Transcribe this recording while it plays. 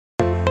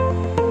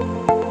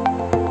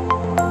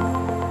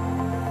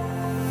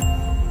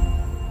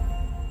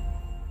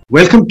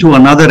Welcome to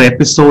another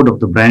episode of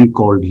The Brand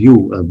Called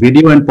You, a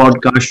video and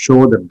podcast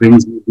show that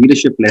brings you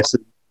leadership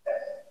lessons,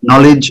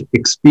 knowledge,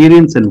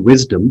 experience, and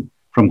wisdom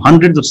from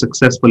hundreds of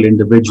successful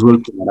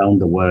individuals from around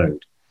the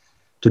world.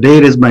 Today,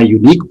 it is my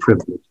unique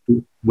privilege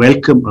to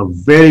welcome a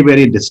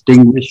very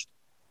distinguished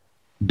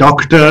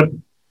doctor,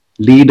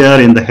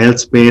 leader in the health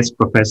space,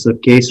 Professor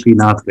K.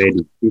 Srinath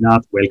Reddy.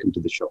 Srinath, welcome to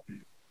the show.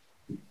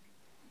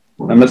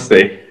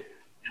 Namaste.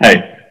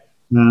 Hi.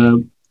 Uh,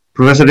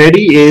 Professor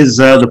Reddy is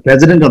the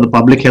president of the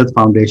Public Health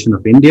Foundation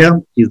of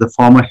India. He's the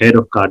former head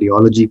of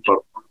cardiology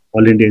for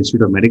All India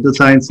Institute of Medical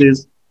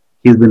Sciences.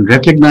 He's been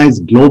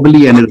recognized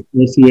globally and is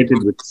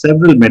associated with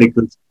several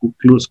medical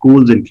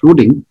schools,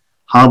 including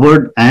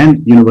Harvard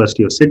and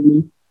University of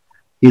Sydney.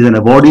 He's an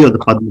awardee of the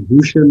Padma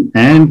Bhushan,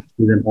 and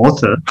he's an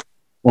author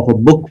of a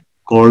book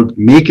called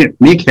Make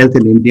Health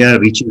in India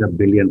Reaching $1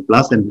 Billion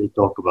Plus, and we'll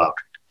talk about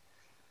it.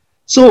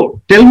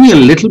 So tell me a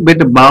little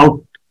bit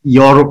about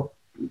your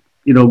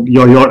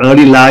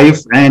early life,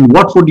 and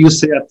what would you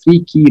say are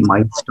three key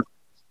milestones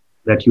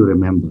that you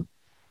remember?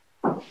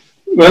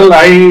 Well,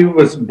 I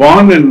was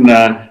born in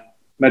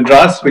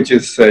Madras, which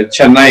is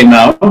Chennai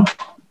now.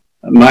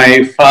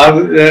 My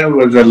father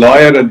was a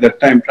lawyer at that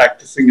time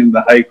practicing in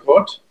the High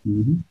Court.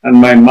 And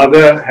my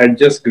mother had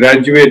just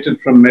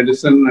graduated from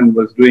medicine and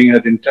was doing her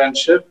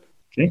internship,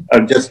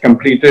 just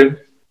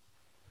completed.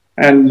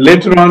 And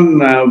later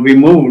on, we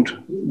moved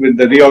with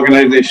the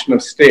reorganization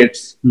of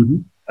states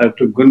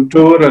to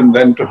Guntur and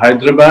then to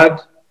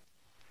Hyderabad,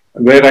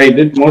 where I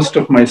did most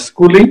of my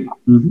schooling.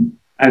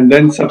 And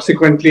then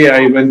subsequently,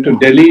 I went to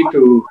Delhi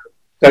to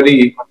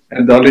study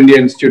at the All India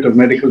Institute of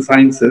Medical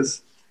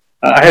Sciences.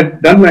 I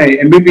had done my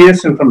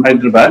MBBS from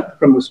Hyderabad,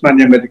 from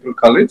Usmania Medical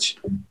College,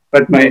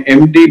 but my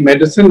MD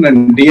Medicine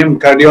and DM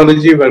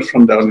Cardiology were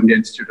from the All India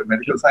Institute of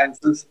Medical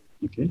Sciences.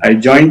 I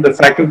joined the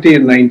faculty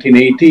in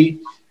 1980,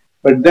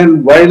 but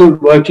then while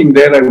working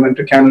there, I went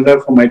to Canada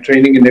for my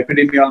training in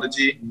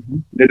epidemiology,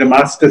 did a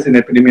master's in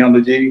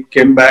epidemiology,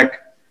 came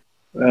back,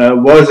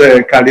 was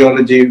a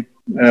cardiology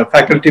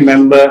faculty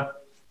member,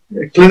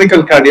 a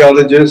clinical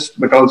cardiologist,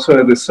 but also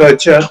a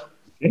researcher.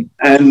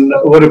 And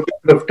over a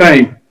period of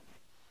time,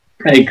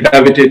 I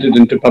gravitated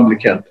into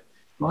public health.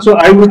 So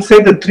I would say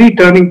the three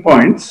turning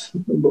points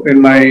in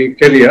my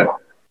career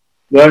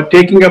were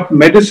taking up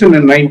medicine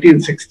in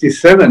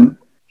 1967,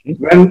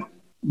 when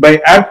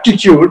by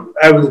aptitude,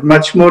 I was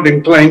much more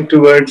inclined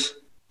towards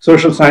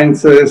social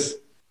sciences,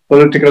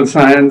 political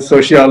science,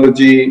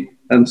 sociology,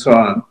 and so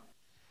on.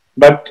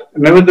 But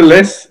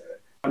nevertheless,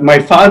 my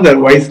father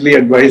wisely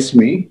advised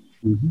me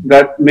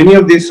that many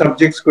of these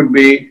subjects could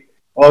be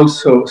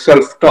also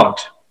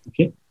self-taught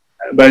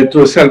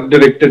through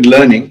self-directed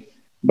learning,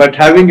 but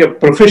having a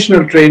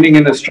professional training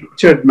in a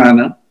structured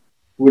manner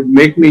would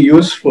make me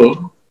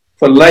useful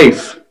for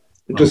life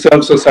to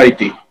serve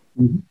society.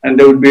 And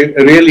there would be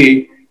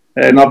really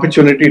an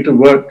opportunity to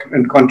work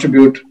and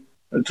contribute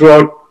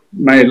throughout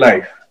my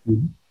life.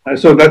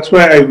 So that's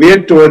why I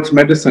veered towards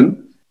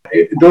medicine.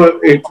 Though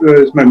it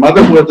was my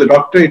mother who was the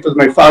doctor, it was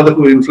my father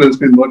who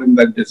influenced me more in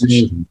that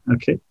decision.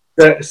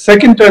 The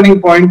second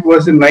turning point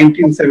was in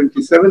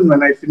 1977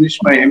 when I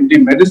finished my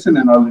MD Medicine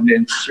in All India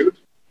Institute.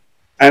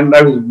 And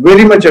I was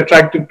very much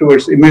attracted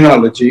towards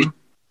immunology.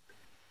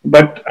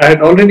 But I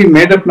had already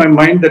made up my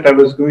mind that I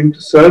was going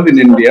to serve in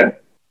India,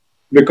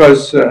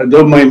 because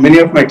though many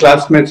of my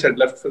classmates had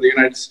left for the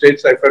United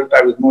States, I felt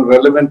I was more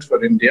relevant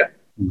for India.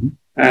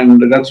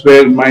 And that's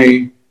where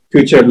my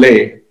future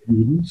lay.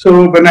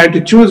 So when I had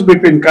to choose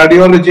between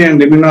cardiology and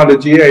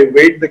immunology, I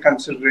weighed the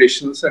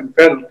considerations and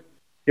felt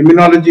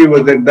immunology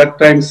was at that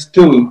time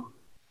still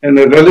in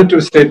a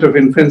relative state of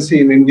infancy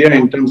in India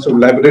in terms of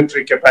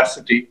laboratory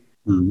capacity.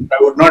 I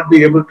would not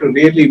be able to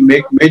really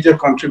make major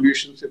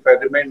contributions if I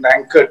remained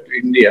anchored to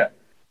India,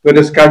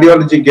 whereas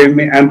cardiology gave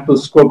me ample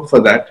scope for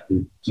that.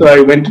 So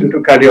I went into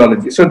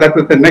cardiology. So that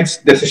was the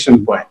next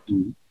decision point.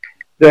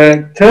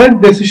 The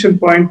third decision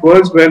point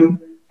was when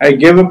I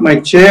gave up my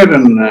chair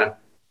in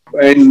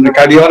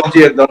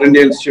cardiology at the All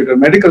India Institute of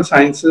Medical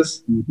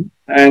Sciences.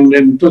 And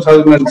in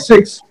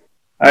 2006,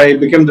 I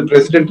became the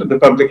president of the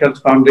Public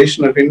Health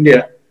Foundation of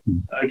India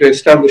to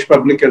establish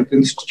public health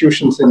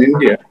institutions in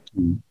India.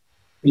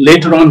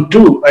 Later on,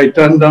 too, I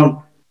turned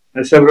down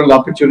several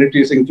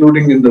opportunities,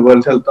 including in the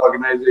World Health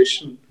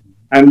Organization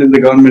and in the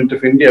government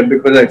of India,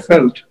 because I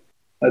felt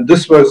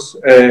this was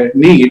a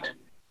need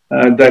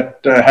that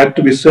had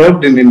to be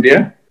served in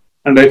India,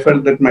 and I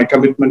felt that my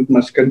commitment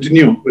must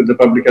continue with the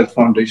Public Health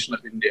Foundation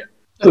of India.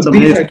 So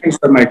these, I think,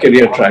 are my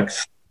career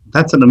tracks.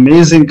 That's an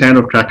amazing kind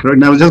of track.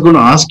 And I was just going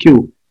to ask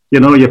you,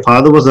 your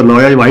father was a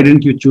lawyer. Why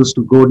didn't you choose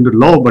to go into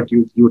law? But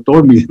you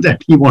told me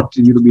that he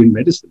wanted you to be in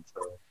medicine.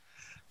 So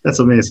that's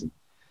amazing.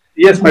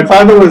 Yes, my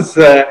father was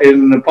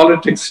in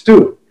politics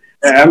too.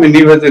 I mean,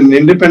 he was an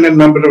independent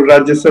member of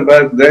Rajya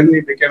Sabha. Then he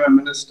became a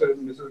minister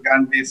in Mrs.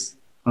 Gandhi's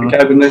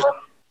cabinet.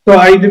 So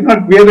I did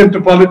not veer into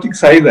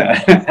politics either.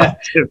 I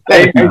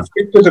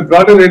stick to the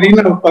broader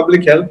arena of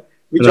public health,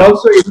 which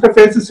also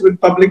interfaces with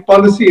public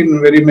policy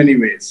in very many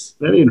ways.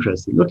 Very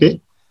interesting.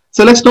 Okay.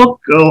 So let's talk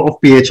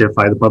of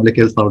PHFI, the Public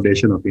Health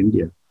Foundation of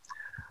India.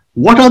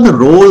 What are the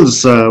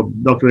roles,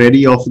 Dr.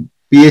 Reddy, of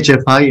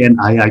PHFI and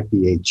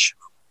IIPH?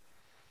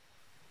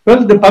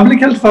 Well, the Public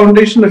Health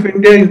Foundation of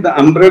India is the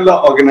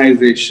umbrella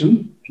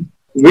organization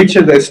which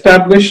has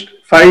established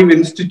 5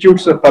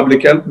 institutes of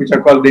public health, which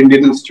are called the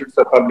Indian Institutes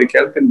of Public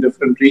Health in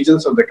different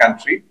regions of the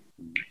country.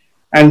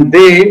 And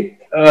they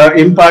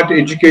impart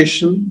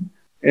education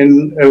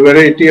in a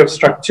variety of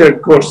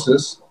structured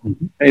courses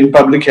in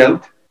public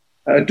health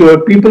to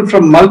people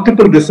from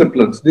multiple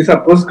disciplines. These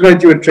are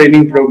postgraduate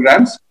training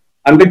programs.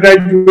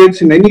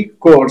 Undergraduates in any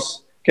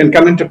course can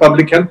come into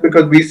public health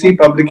because we see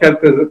public health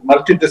as a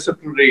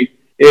multidisciplinary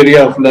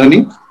area of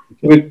learning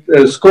with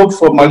scope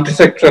for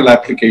multisectoral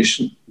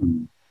application.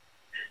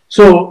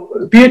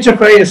 So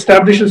PHFI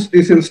establishes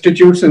these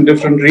institutes in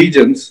different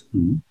regions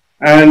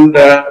and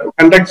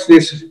conducts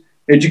these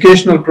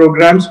educational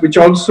programs, which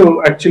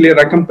also actually are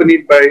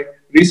accompanied by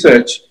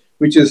research,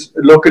 which is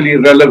locally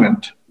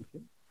relevant.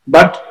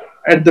 But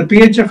at the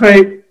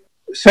PHFI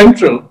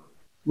Central,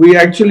 we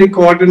actually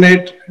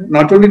coordinate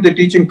not only the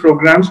teaching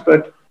programs,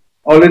 but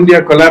All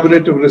India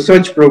collaborative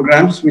research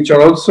programs, which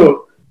are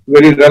also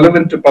very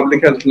relevant to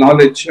public health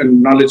knowledge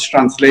and knowledge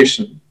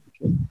translation.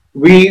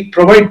 We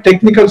provide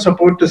technical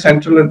support to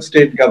central and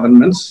state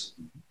governments.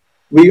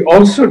 We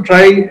also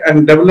try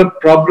and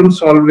develop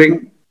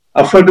problem-solving,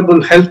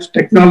 affordable health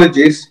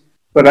technologies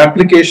for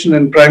application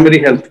in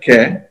primary health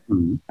care.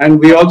 And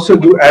we also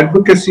do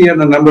advocacy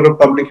on a number of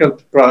public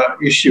health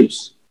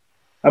issues.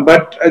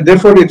 But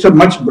therefore, it's a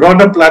much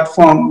broader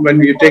platform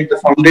when you take the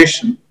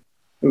foundation,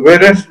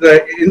 whereas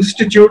the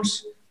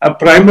institutes are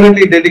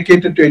primarily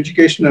dedicated to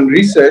education and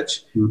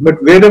research,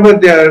 but wherever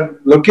they are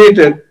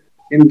located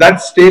in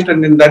that state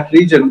and in that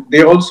region,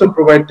 they also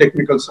provide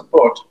technical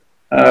support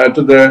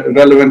to the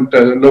relevant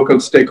local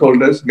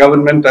stakeholders,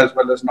 government as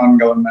well as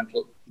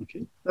non-governmental.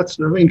 Okay, that's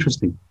very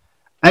interesting.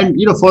 And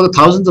for the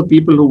thousands of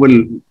people who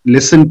will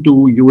listen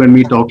to you and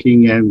me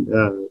talking and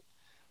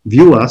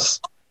view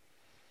us,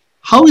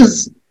 how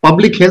is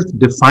public health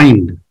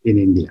defined in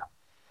India?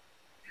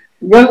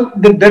 Well,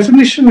 the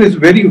definition is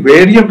very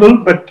variable,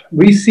 but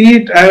we see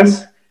it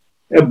as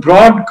a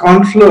broad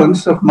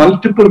confluence of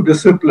multiple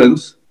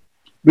disciplines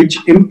which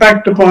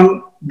impact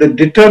upon the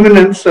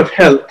determinants of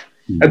health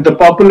at the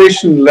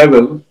population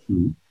level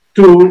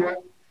to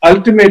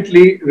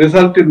ultimately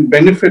result in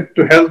benefit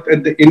to health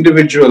at the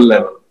individual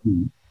level.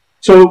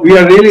 So we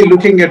are really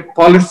looking at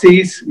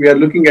policies, we are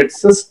looking at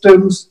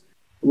systems,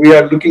 we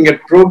are looking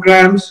at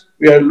programs,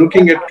 we are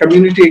looking at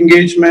community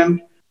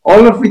engagement,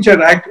 all of which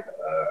are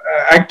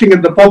acting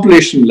at the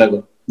population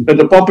level. But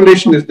the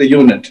population is the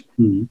unit.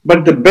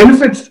 But the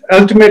benefits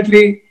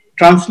ultimately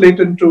translate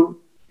into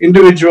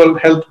individual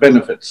health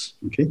benefits,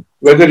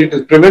 whether it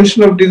is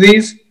prevention of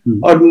disease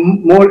or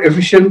more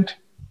efficient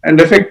and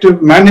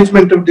effective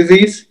management of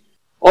disease.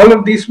 All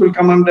of these will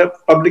come under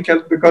public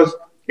health because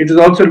it is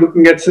also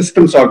looking at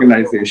systems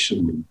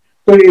organization.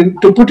 So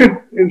to put it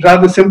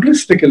rather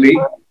simplistically,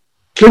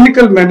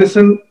 clinical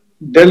medicine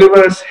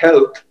delivers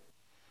health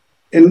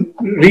in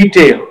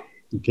retail.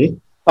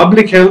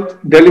 Public health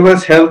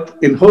delivers health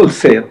in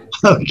wholesale.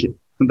 Okay,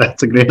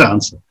 that's a great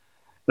answer.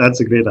 That's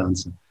a great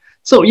answer.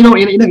 So,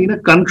 in a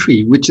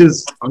country which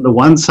is on the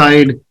one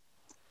side,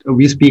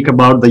 we speak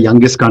about the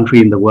youngest country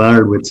in the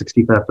world with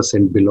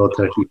 65% below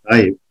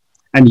 35,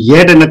 and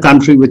yet in a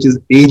country which is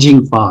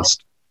aging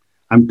fast.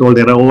 I'm told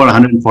there are over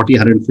 140,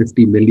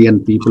 150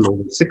 million people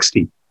over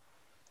 60.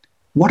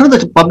 What are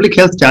the public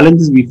health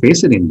challenges we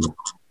face in India?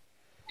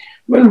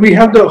 Well, we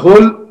have the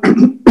whole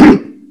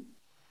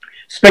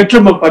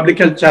spectrum of public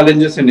health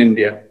challenges in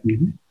India.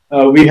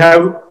 We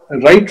have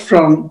right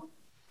from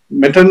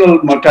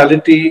maternal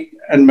mortality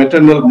and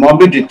maternal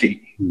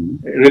morbidity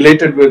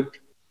related with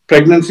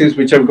pregnancies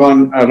which have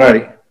gone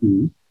awry,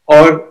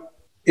 or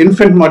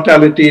infant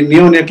mortality,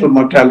 neonatal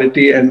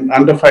mortality, and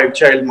under 5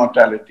 child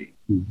mortality,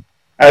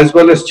 as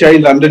well as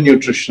child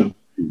undernutrition.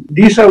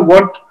 These are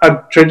what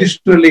are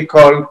traditionally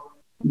called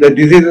the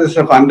diseases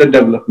of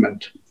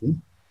underdevelopment.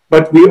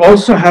 But we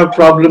also have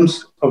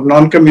problems of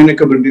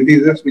non-communicable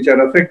diseases which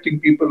are affecting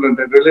people at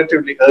a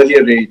relatively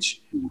earlier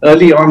age,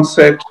 early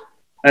onset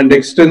and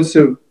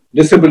extensive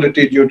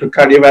disability due to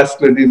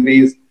cardiovascular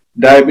disease,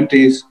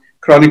 diabetes,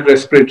 chronic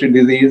respiratory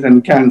disease,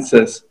 and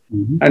cancers.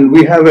 And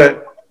we have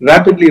a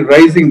rapidly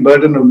rising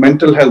burden of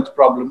mental health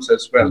problems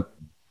as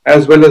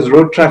well as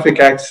road traffic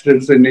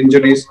accidents and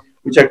injuries,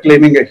 which are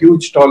claiming a toll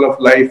toll of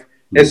life,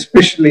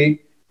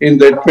 especially in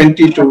the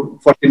 20 to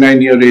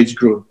 49-year age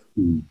group.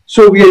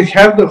 So we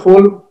have the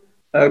whole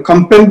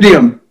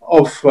compendium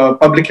of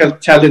public health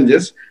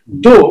challenges,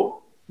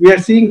 though we are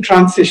seeing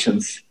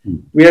transitions.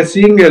 We are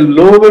seeing a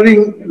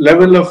lowering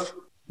level of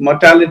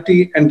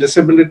mortality and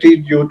disability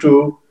due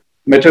to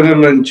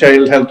maternal and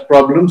child health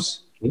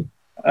problems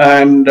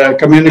and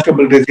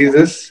communicable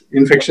diseases,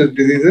 infectious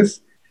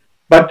diseases,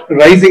 but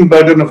rising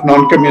burden of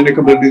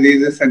non-communicable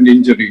diseases and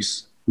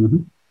injuries.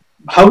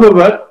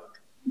 However,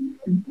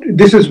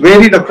 this is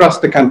varied across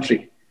the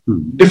country.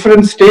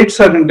 Different states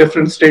are in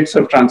different states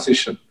of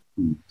transition.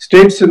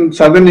 States in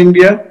southern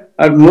India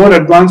are more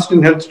advanced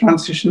in health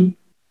transition.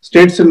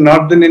 States in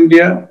northern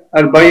India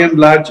are by and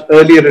large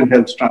earlier in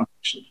health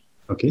transition.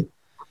 Okay.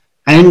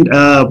 And,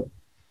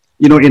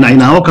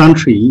 in our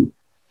country,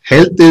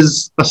 health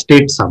is a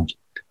state subject.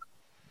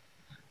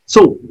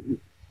 So,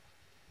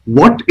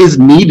 what is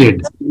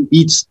needed in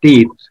each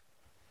state?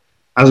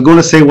 I was going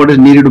to say what is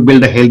needed to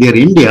build a healthier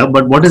India,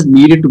 but what is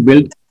needed to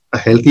build a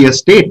healthier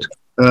state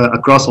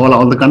across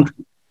all the country?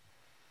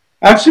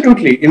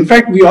 Absolutely. In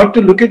fact, we ought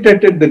to look at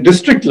it at the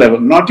district level,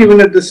 not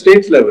even at the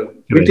state level.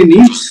 Correct. Within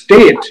each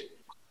state,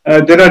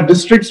 there are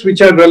districts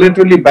which are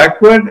relatively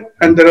backward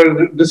and there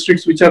are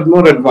districts which are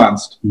more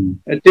advanced.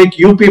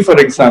 Take UP, for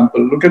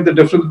example. Look at the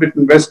difference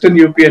between Western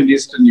UP and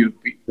Eastern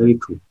UP. Very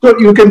true. So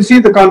you can see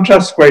the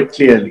contrast quite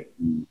clearly.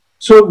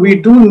 So we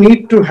do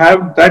need to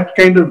have that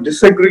kind of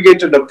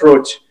disaggregated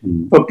approach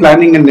for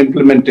planning and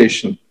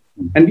implementation.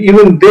 And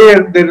even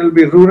there will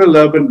be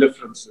rural-urban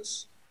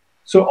differences.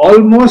 So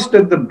almost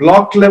at the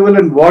block level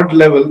and ward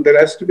level, there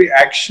has to be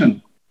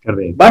action.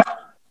 Correct. But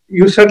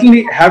you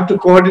certainly have to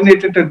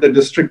coordinate it at the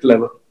district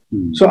level.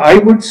 So I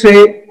would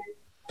say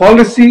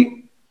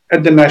policy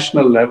at the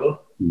national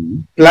level,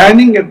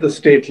 planning at the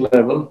state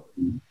level,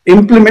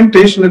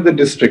 implementation at the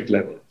district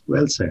level.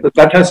 Well said. So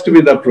that has to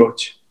be the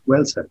approach.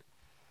 Well said.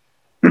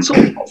 So,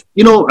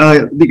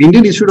 the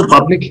Indian Institute of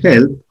Public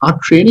Health are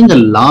training a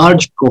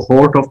large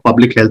cohort of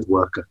public health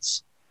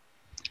workers.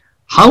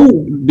 How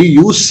do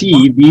you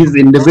see these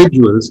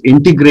individuals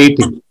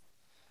integrating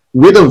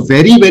with a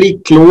very, very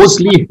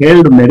closely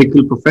held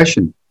medical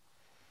profession?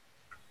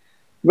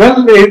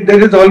 Well,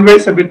 there is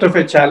always a bit of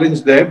a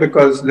challenge there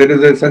because there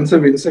is a sense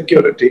of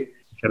insecurity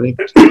Correct.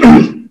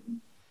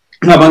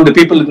 among the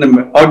people in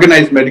the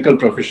organized medical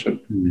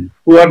profession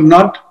who are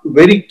not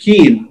very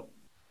keen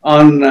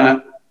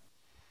on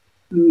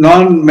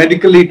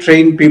non-medically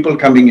trained people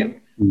coming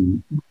in.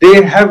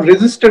 They have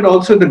resisted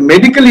also the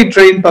medically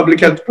trained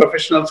public health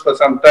professionals for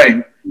some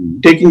time,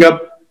 taking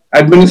up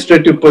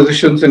administrative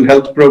positions in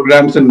health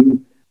programs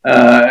and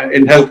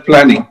in health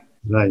planning.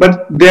 Right.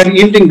 But they are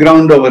yielding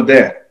ground over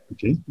there.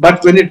 Okay.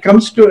 But when it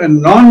comes to a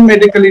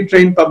non-medically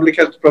trained public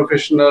health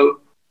professional,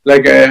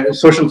 like a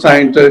social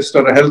scientist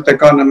or a health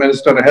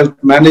economist or a health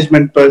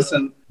management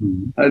person,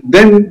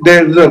 then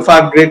there's a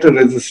far greater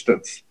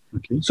resistance.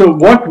 Okay. So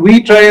what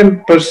we try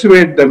and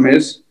persuade them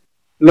is,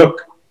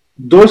 look,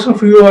 those of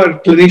you who are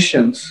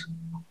clinicians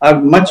are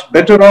much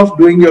better off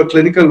doing your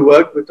clinical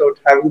work without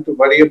having to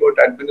worry about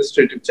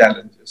administrative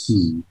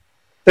challenges.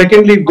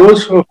 Secondly,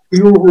 those of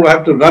you who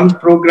have to run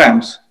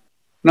programs.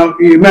 Now,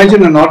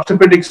 imagine an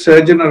orthopedic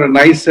surgeon or an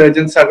eye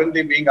surgeon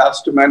suddenly being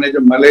asked to manage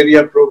a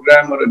malaria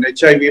program or an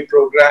HIV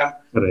program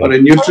or a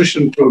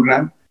nutrition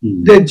program.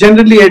 They're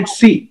generally at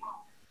sea.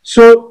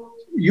 So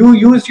you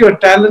use your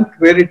talent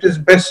where it is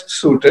best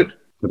suited.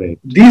 Correct.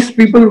 These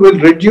people will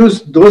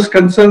reduce those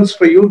concerns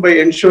for you by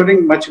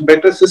ensuring much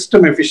better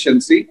system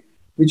efficiency,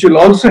 which will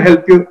also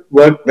help you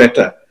work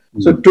better.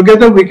 So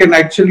together we can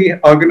actually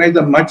organize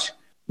a much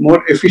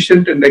more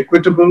efficient and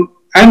equitable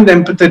and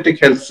empathetic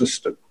health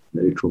system.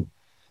 Very true.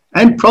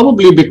 And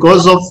probably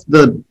because of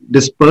the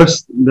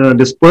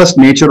dispersed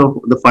nature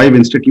of the 5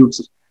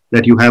 institutes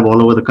that you have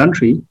all over the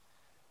country,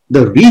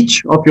 the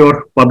reach of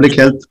your public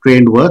health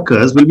trained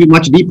workers will be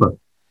much deeper.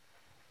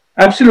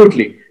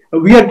 Absolutely.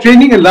 We are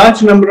training a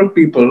large number of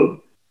people.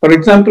 For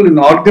example, in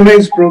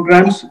organized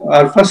programs,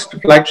 our first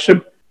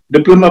flagship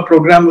diploma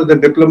program was a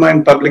diploma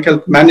in public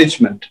health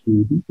management,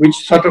 which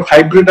sort of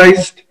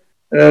hybridized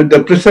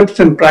the precepts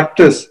and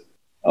practice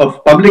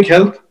of public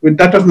health with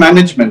that of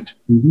management,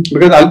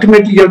 because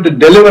ultimately you have to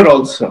deliver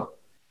also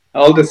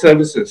all the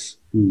services.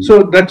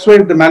 So that's why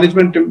the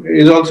management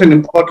is also an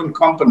important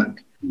component.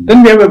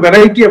 Then we have a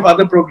variety of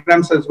other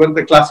programs as well,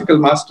 the classical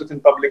masters in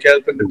public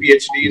health and the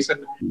PhDs,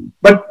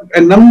 but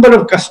a number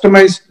of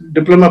customized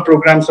diploma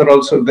programs are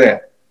also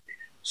there.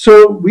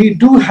 So we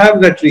do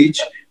have that reach,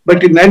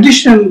 but in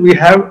addition, we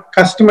have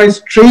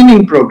customized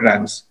training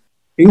programs,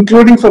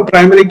 including for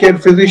primary care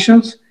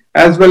physicians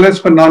as well as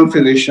for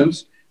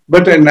non-physicians,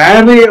 but an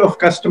array of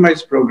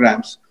customized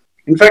programs.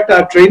 In fact,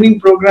 our training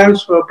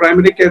programs for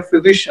primary care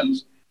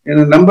physicians in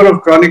a number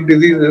of chronic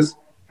diseases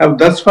have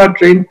thus far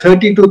trained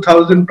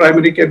 32,000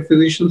 primary care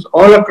physicians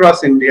all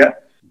across India.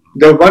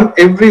 They won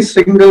every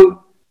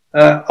single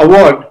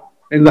award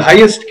in the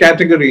highest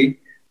category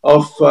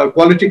of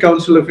Quality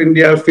Council of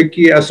India,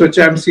 FICCI,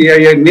 ASSOCHAM,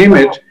 CII, name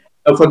it,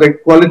 for the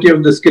quality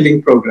of the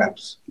skilling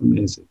programs.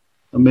 Amazing.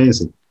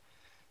 Amazing.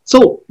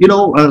 So,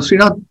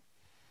 Srinath,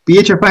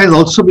 PHFI has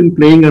also been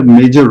playing a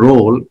major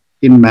role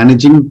in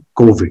managing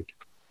COVID.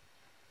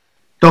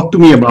 Talk to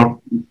me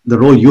about the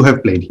role you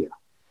have played here.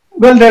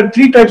 Well, there are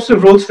 3 types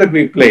of roles that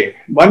we play.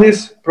 One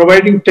is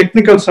providing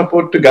technical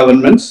support to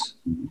governments,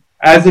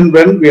 as and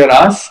when we are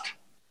asked,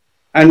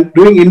 and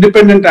doing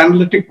independent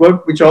analytic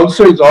work, which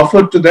also is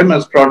offered to them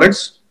as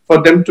products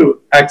for them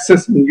to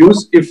access and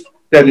use if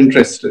they're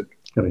interested.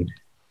 Correct.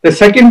 The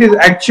second is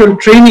actual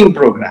training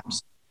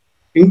programs,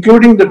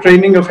 including the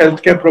training of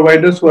healthcare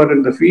providers who are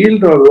in the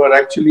field or who are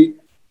actually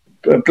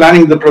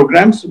planning the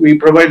programs. We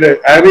provide an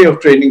array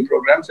of training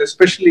programs,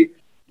 especially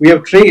we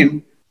have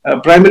trained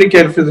primary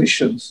care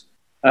physicians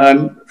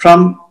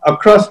from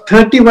across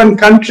 31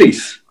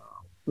 countries.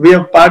 We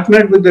have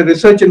partnered with the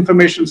research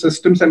information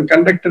systems and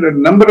conducted a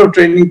number of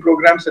training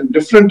programs in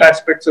different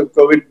aspects of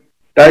COVID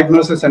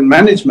diagnosis and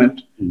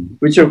management,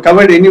 which have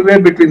covered anywhere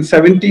between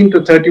 17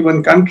 to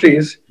 31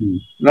 countries,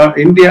 now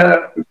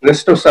India,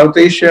 rest of South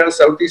Asia,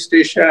 Southeast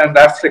Asia, and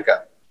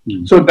Africa.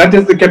 So that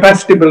is the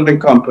capacity building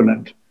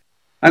component.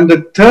 And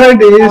the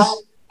third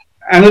is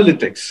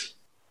analytics.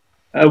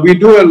 We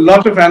do a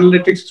lot of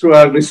analytics through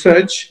our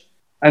research,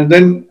 and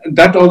then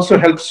that also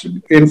helps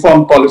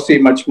inform policy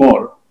much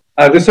more.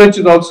 Our research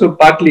is also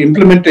partly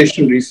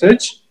implementation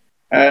research,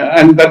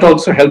 and that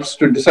also helps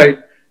to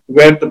decide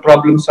where the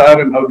problems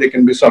are and how they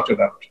can be sorted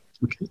out.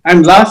 Okay.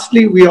 And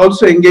lastly, we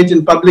also engage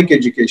in public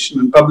education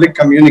and public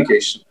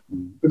communication,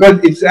 because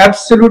it's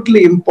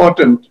absolutely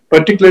important,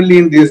 particularly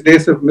in these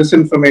days of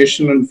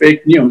misinformation and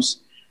fake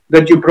news,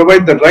 that you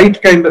provide the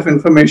right kind of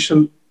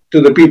information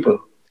to the people.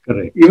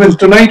 Correct. Even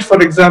tonight,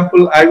 for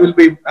example, I will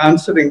be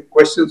answering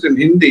questions in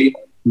Hindi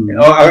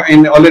or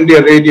in All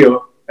India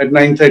Radio at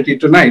 9:30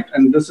 tonight,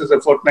 and this is a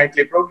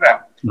fortnightly program.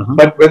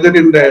 But whether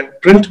in the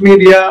print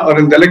media or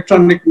in the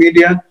electronic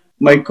media,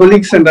 my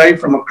colleagues and I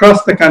from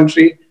across the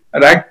country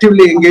are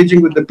actively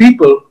engaging with the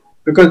people,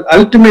 because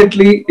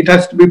ultimately it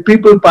has to be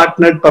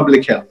people-partnered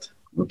public health.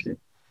 Okay.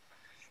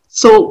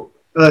 So,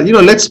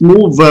 let's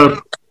move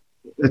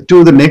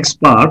to the next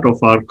part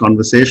of our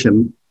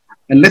conversation,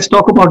 and let's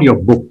talk about your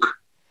book.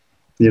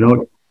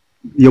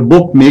 Your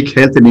book, Make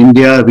Health in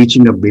India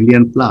Reaching a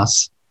Billion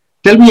Plus.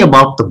 Tell me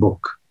about the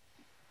book.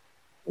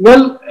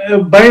 Well,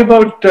 by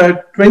about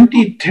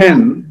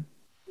 2010,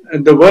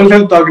 the World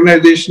Health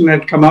Organization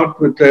had come out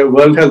with a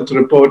World Health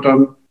Report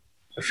on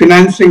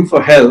financing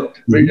for health,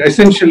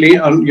 essentially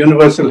on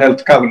universal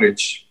health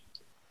coverage.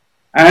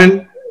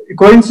 And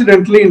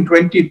coincidentally, in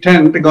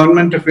 2010, the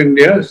Government of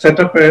India set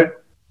up a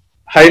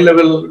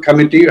high-level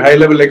committee,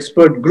 high-level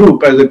expert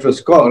group, as it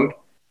was called,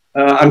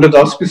 under the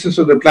auspices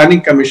of the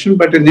Planning Commission,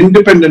 but an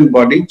independent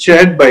body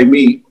chaired by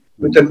me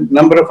with a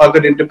number of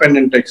other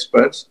independent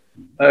experts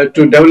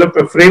to develop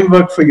a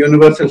framework for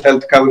universal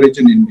health coverage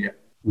in India.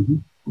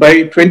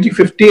 By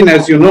 2015,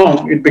 as you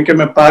know, it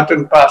became a part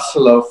and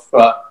parcel of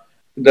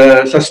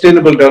the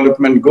Sustainable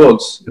Development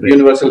Goals,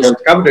 universal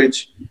health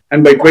coverage.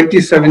 And by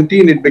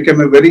 2017, it became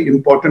a very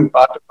important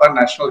part of our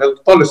national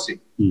health policy.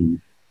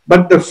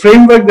 But the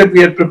framework that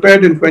we had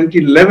prepared in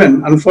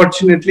 2011,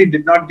 unfortunately,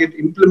 did not get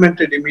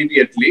implemented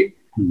immediately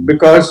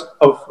because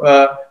of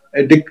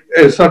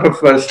a sort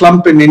of a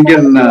slump in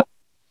Indian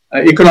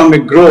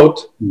economic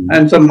growth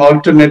and some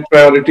alternate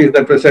priorities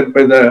that were set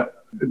by the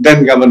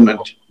then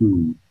government.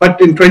 But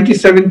in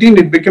 2017,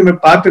 it became a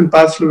part and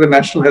parcel of the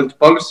national health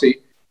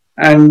policy,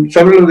 and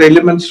several of the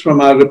elements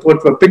from our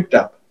report were picked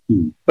up.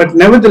 But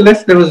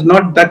nevertheless, there was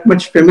not that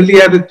much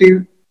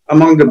familiarity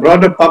among the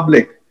broader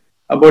public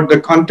about the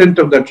content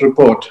of that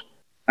report.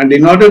 And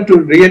in order to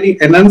really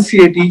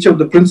enunciate each of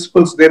the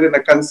principles there in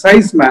a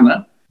concise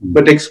manner,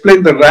 but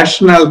explain the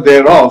rationale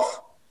thereof,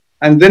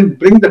 and then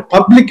bring the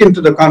public into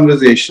the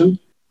conversation,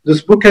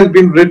 this book has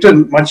been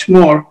written much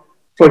more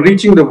for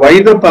reaching the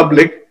wider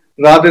public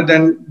rather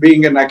than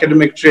being an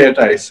academic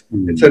treatise.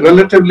 It's a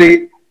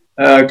relatively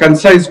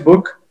concise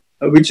book,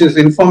 which is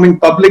informing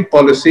public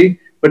policy,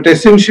 but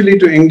essentially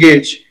to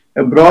engage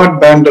a broad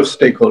band of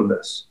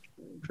stakeholders.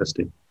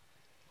 Interesting.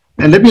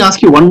 And let me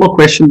ask you one more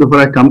question before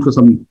I come to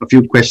a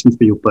few questions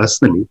for you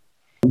personally.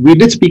 We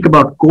did speak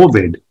about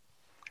COVID,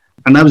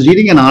 and I was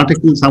reading an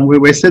article somewhere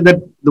where it said that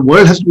the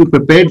world has to be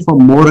prepared for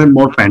more and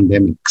more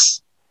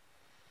pandemics.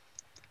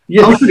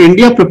 Yes. How should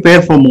India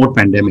prepare for more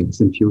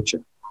pandemics in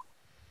future?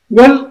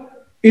 Well,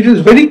 it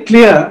is very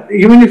clear,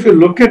 even if you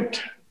look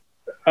at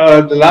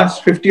the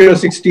last 50 or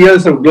 60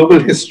 years of global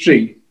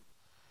history,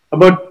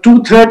 about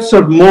 2/3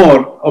 or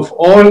more of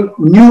all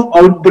new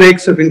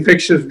outbreaks of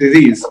infectious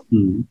disease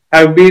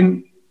have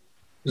been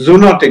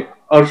zoonotic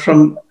or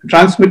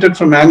transmitted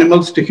from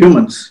animals to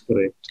humans.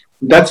 Correct.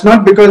 That's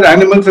not because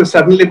animals have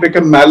suddenly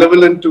become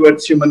malevolent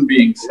towards human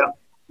beings. Yeah.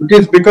 It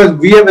is because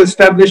we have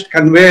established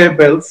conveyor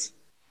belts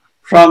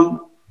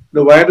from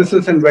the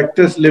viruses and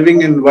vectors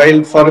living in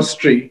wild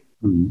forestry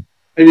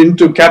and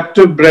into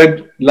captive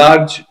bred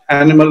large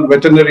animal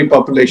veterinary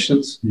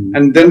populations,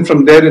 and then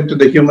from there into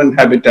the human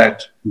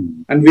habitat.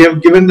 And we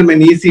have given them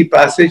an easy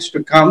passage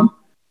to come,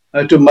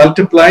 to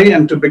multiply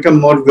and to become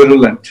more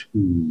virulent.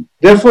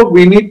 Therefore,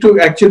 we need to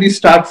actually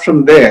start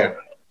from there.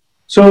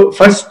 So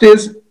first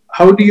is,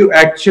 how do you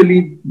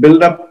actually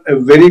build up a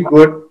very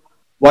good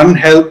One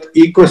Health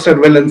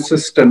eco-surveillance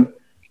system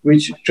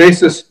which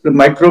traces the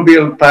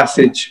microbial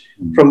passage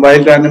from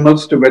wild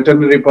animals to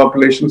veterinary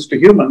populations to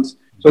humans,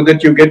 so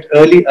that you get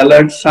early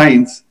alert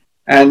signs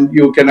and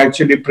you can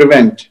actually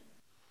prevent,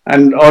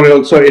 and or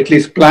also at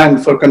least plan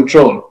for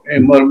control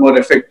and more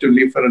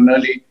effectively for an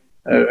early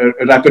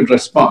rapid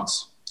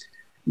response.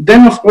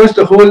 Then, of course,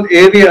 the whole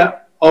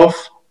area of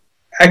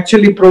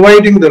actually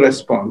providing the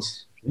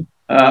response.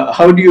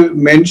 How do you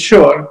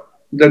ensure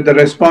that the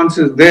response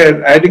is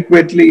there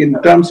adequately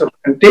in terms of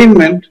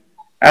containment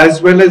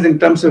as well as in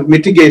terms of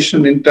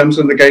mitigation, in terms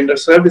of the kind of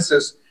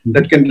services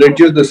that can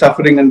reduce the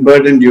suffering and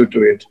burden due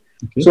to it.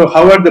 Okay. So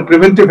how are the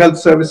preventive health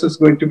services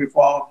going to be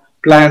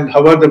planned?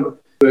 How are the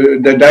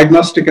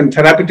diagnostic and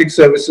therapeutic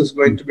services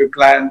going to be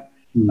planned?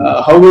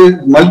 How is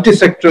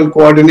multi-sectoral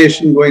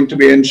coordination going to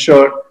be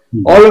ensured?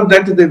 All of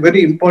that is a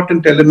very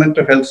important element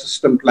of health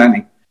system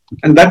planning.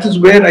 And that is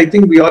where I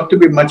think we ought to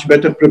be much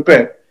better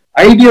prepared.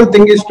 Ideal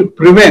thing is to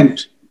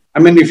prevent. I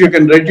mean, if you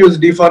can reduce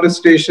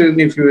deforestation,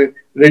 if you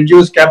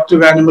reduce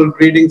captive animal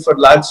breeding for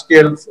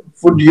large-scale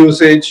food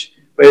usage,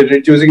 by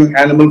reducing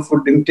animal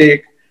food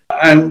intake,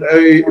 and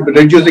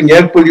reducing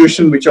air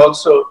pollution, which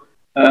also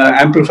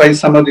amplifies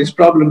some of these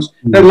problems.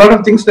 There are a lot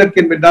of things that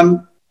can be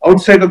done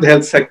outside of the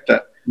health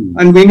sector,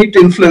 and we need to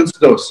influence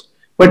those.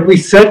 But we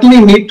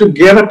certainly need to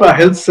gear up our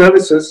health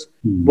services,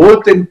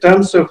 both in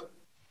terms of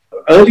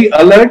early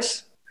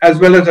alerts as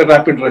well as a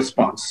rapid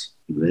response.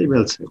 Very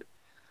well said.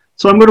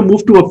 So I'm going to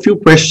move to a few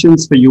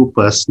questions for you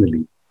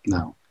personally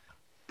now.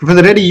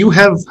 Professor Reddy, you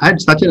have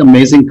had such an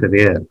amazing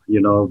career, a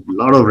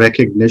lot of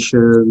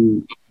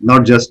recognition,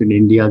 not just in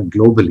India,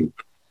 globally,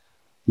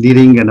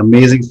 leading an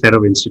amazing set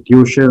of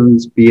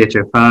institutions,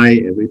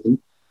 PHFI, everything.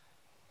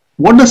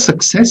 What does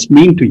success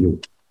mean to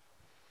you?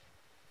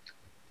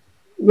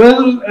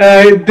 Well,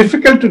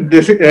 difficult to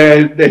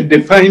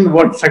define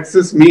what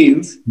success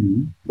means,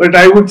 but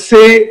I would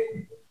say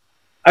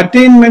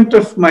attainment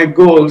of my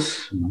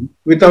goals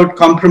without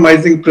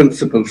compromising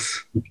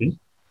principles. Okay.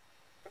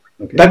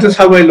 That is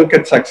how I look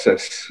at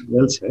success.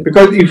 Well said.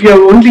 Because if you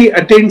have only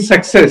attained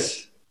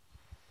success,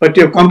 but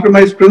you have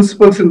compromised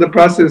principles in the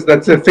process,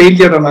 that's a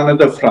failure on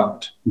another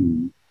front.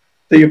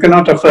 So you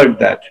cannot afford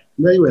that.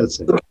 Very well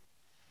said.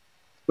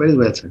 Very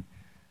well said.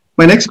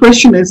 My next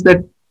question is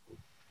that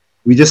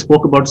we just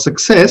spoke about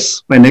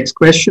success. My next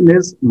question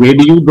is, where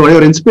do you draw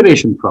your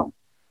inspiration from?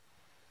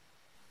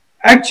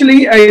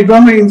 Actually, I draw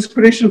my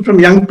inspiration from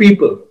young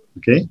people.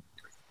 Okay.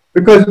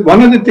 Because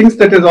one of the things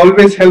that has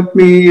always helped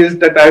me is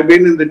that I've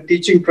been in the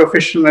teaching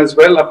profession as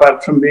well,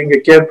 apart from being a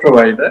care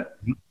provider.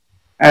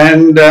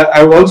 And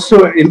I've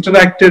also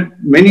interacted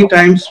many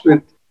times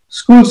with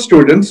school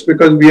students,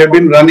 because we have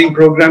been running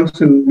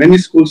programs in many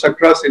schools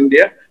across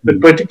India,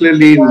 but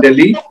particularly in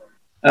Delhi,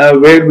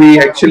 where we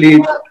actually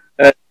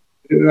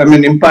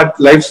impart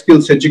life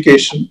skills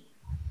education,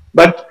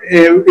 but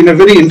in a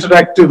very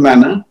interactive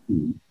manner.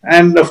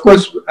 And of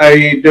course,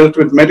 I dealt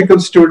with medical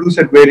students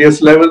at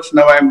various levels.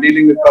 Now I'm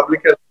dealing with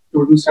public health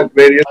students at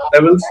various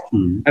levels,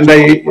 and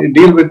I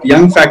deal with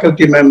young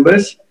faculty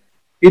members.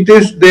 It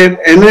is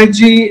their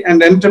energy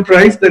and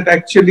enterprise that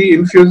actually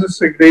infuses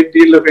a great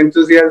deal of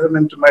enthusiasm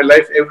into my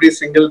life every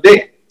single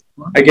day.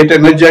 I get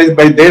energized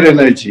by their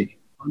energy.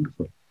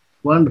 Wonderful.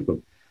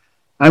 Wonderful.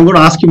 I'm going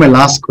to ask you my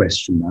last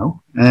question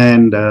now.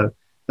 And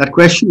that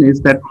question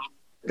is that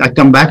I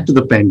come back to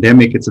the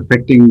pandemic. It's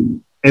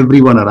affecting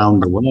everyone around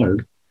the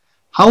world.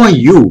 How are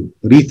you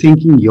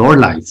rethinking your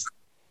life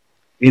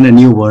in a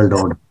new world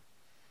order?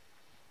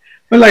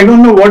 Well, I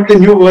don't know what the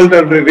new world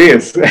order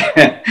is.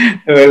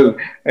 Well,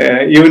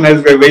 even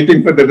as we're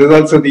waiting for the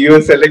results of the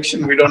US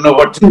election, we don't know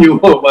what the new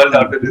world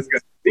order is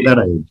going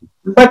to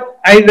be. But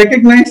I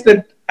recognize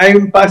that I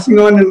am passing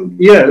on in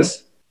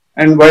years,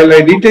 and while I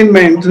retain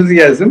my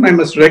enthusiasm, I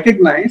must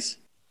recognize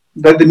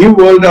that the new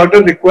world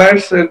order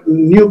requires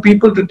new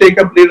people to take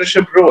up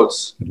leadership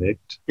roles.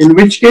 Correct. In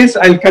which case,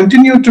 I'll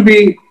continue to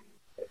be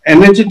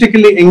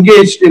energetically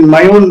engaged in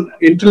my own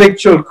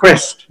intellectual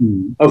quest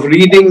of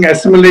reading,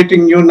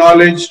 assimilating new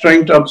knowledge,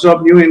 trying to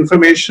absorb new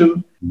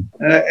information,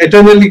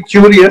 eternally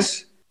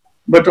curious,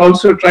 but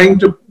also trying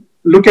to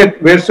look at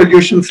where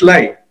solutions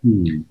lie.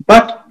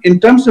 But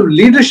in terms of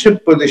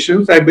leadership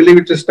positions, I believe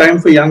it is time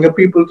for younger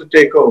people to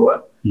take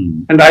over.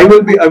 And I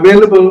will be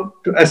available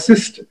to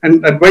assist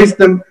and advise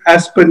them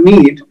as per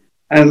need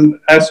and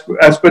as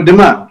per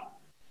demand.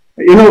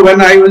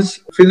 When I was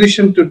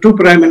physician to two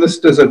prime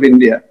ministers of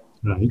India,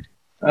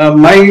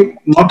 my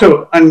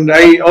motto, and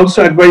I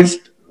also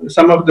advised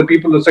some of the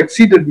people who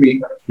succeeded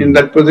me in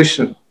that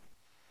position,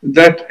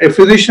 that a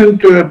physician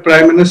to a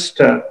prime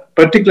minister,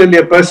 particularly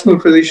a personal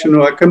physician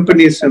who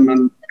accompanies him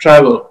on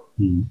travel,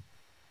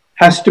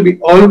 has to be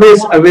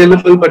always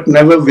available but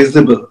never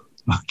visible.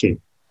 Okay.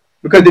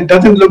 Because it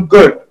doesn't look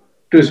good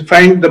to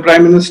find the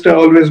prime minister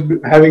always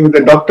having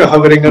the doctor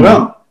hovering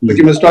around, but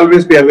he must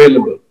always be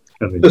available.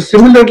 So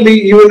similarly,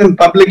 even in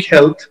public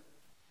health,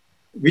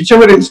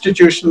 whichever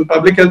institution,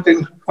 Public Health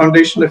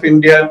Foundation of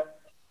India,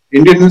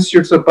 Indian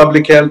Institutes of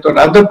Public Health, or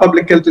other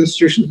public health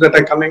institutions that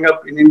are coming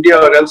up in India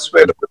or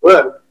elsewhere in the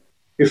world,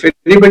 if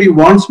anybody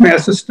wants my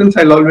assistance,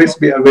 I'll always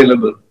be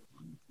available.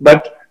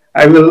 But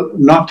I will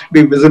not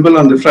be visible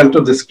on the front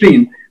of the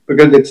screen,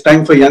 because it's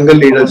time for younger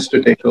leaders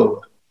to take over.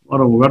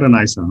 What a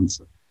nice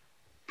answer.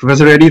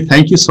 Professor Reddy,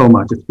 thank you so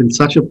much. It's been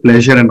such a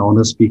pleasure and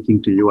honor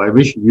speaking to you. I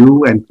wish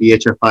you and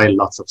PHFI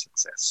lots of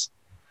success.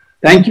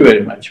 Thank you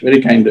very much.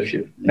 Very kind of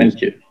you.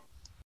 Thank you.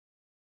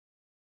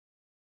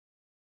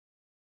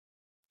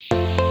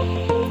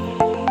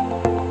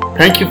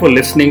 Thank you for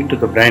listening to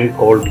the Brand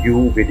Called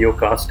You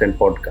videocast and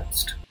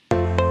podcast,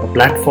 a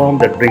platform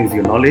that brings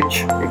you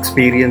knowledge,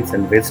 experience,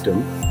 and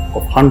wisdom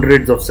of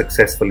hundreds of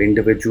successful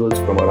individuals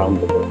from around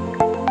the world.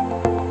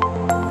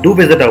 Do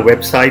visit our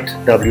website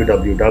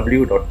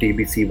www.tbcy.in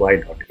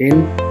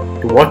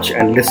to watch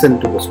and listen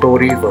to the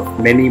stories of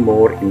many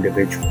more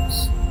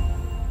individuals.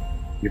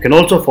 You can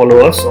also follow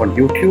us on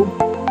YouTube,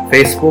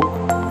 Facebook,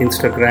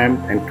 Instagram,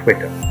 and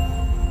Twitter.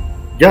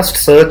 Just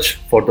search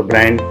for the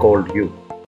brand called You.